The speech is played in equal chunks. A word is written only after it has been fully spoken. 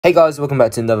Hey guys, welcome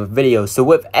back to another video. So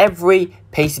with every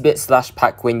Pacwyn /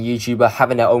 Pacwyn YouTuber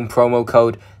having their own promo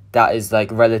code that is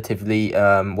like relatively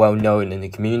well known in the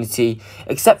community,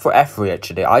 except for Efri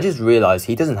actually. I just realized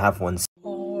he doesn't have one.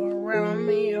 All around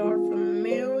me are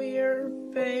familiar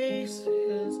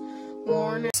faces.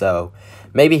 So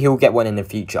maybe he'll get one in the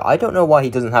future. I don't know why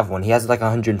he doesn't have one. He has like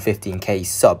 115k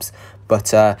subs,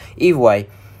 but either way.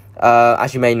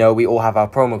 As you may know, we all have our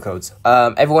promo codes.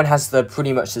 Everyone has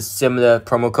pretty much the similar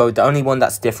promo code. The only one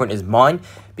that's different is mine,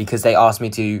 because they asked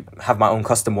me to have my own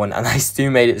custom one, and I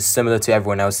still made it similar to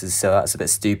everyone else's, so that's a bit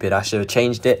stupid. I should have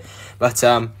changed it. But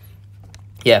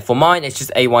yeah, for mine, it's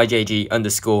just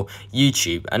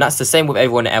AYJG_YouTube, and that's the same with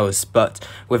everyone else. But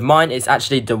with mine, it's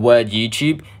actually the word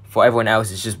YouTube. For everyone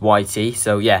else, it's just YT.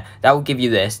 So yeah, that will give you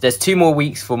this. There's 2 more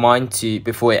weeks for mine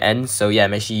before it ends. So yeah,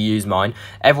 make sure you use mine.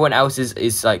 Everyone else's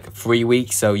is like 3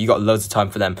 weeks, so you got loads of time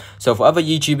for them. So for other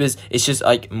YouTubers, it's just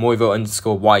like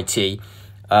Moivo_YT.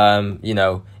 You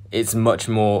know, it's much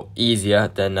more easier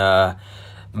than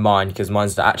mine, because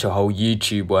mine's the actual whole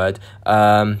YouTube word.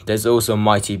 There's also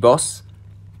Mighty Boss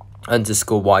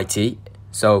 _YT.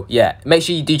 So yeah, make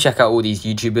sure you do check out all these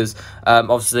YouTubers.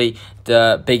 Obviously,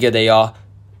 the bigger they are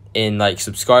in like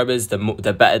subscribers, the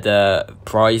better the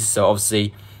prize. So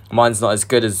obviously mine's not as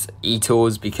good as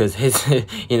Etor's, because his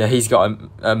he's got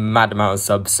a mad amount of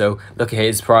subs. So look at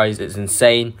his prize, it's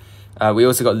insane. We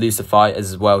also got Lucifer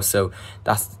as well. So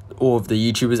that's all of the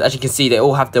YouTubers. As you can see, they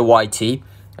all have the YT.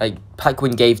 Like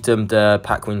Pacwyn gave them the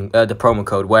promo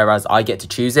code, whereas I get to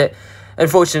choose it.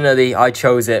 Unfortunately, I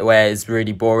chose it where it's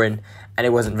really boring and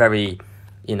it wasn't very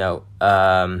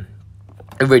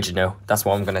original. That's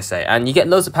what I'm gonna say. And you get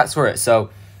loads of packs for it. So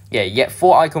yeah, you get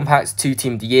 4 icon packs, 2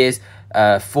 team of the years,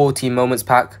 4 team moments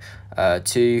pack,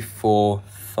 2, 4,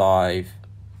 5,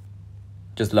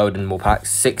 just loading more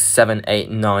packs, 6, 7, 8,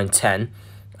 9, 10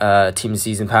 team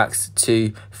season packs,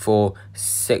 2, 4,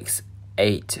 6,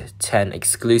 8, 10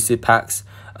 exclusive packs,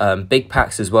 big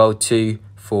packs as well, 2,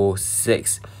 4,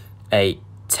 6, 8,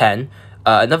 10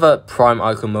 another prime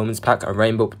icon moments pack, 2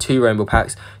 rainbow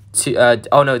packs,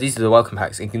 oh no, these are the welcome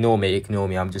packs. Ignore me,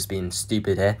 I'm just being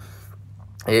stupid here.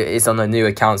 It's on a new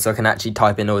account, so I can actually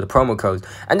type in all the promo codes,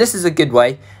 and this is a good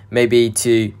way maybe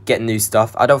to get new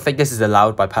stuff. I don't think this is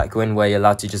allowed by Pacwyn, where you're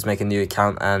allowed to just make a new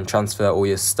account and transfer all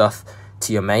your stuff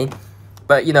to your main.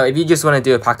 But if you just want to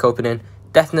do a pack opening,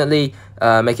 definitely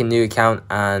make a new account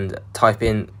and type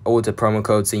in all the promo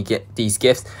codes so you get these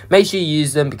gifts. Make sure you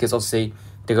use them, because obviously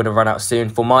they're going to run out soon.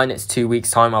 For mine, it's 2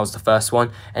 weeks time. I was the first one,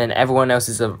 and everyone else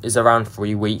is around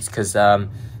 3 weeks, because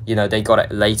they got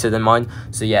it later than mine.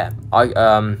 So yeah,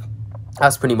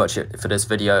 that's pretty much it for this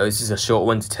video. It's just a short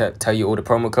one to tell you all the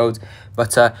promo codes.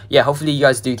 But yeah, hopefully you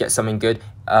guys do get something good.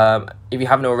 If you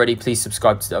haven't already, please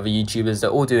subscribe to the other YouTubers. They're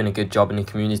all doing a good job in the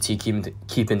community,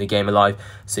 keeping the game alive.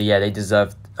 So yeah, they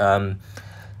deserve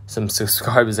some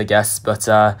subscribers, I guess. But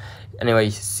anyway,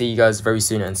 see you guys very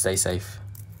soon, and stay safe.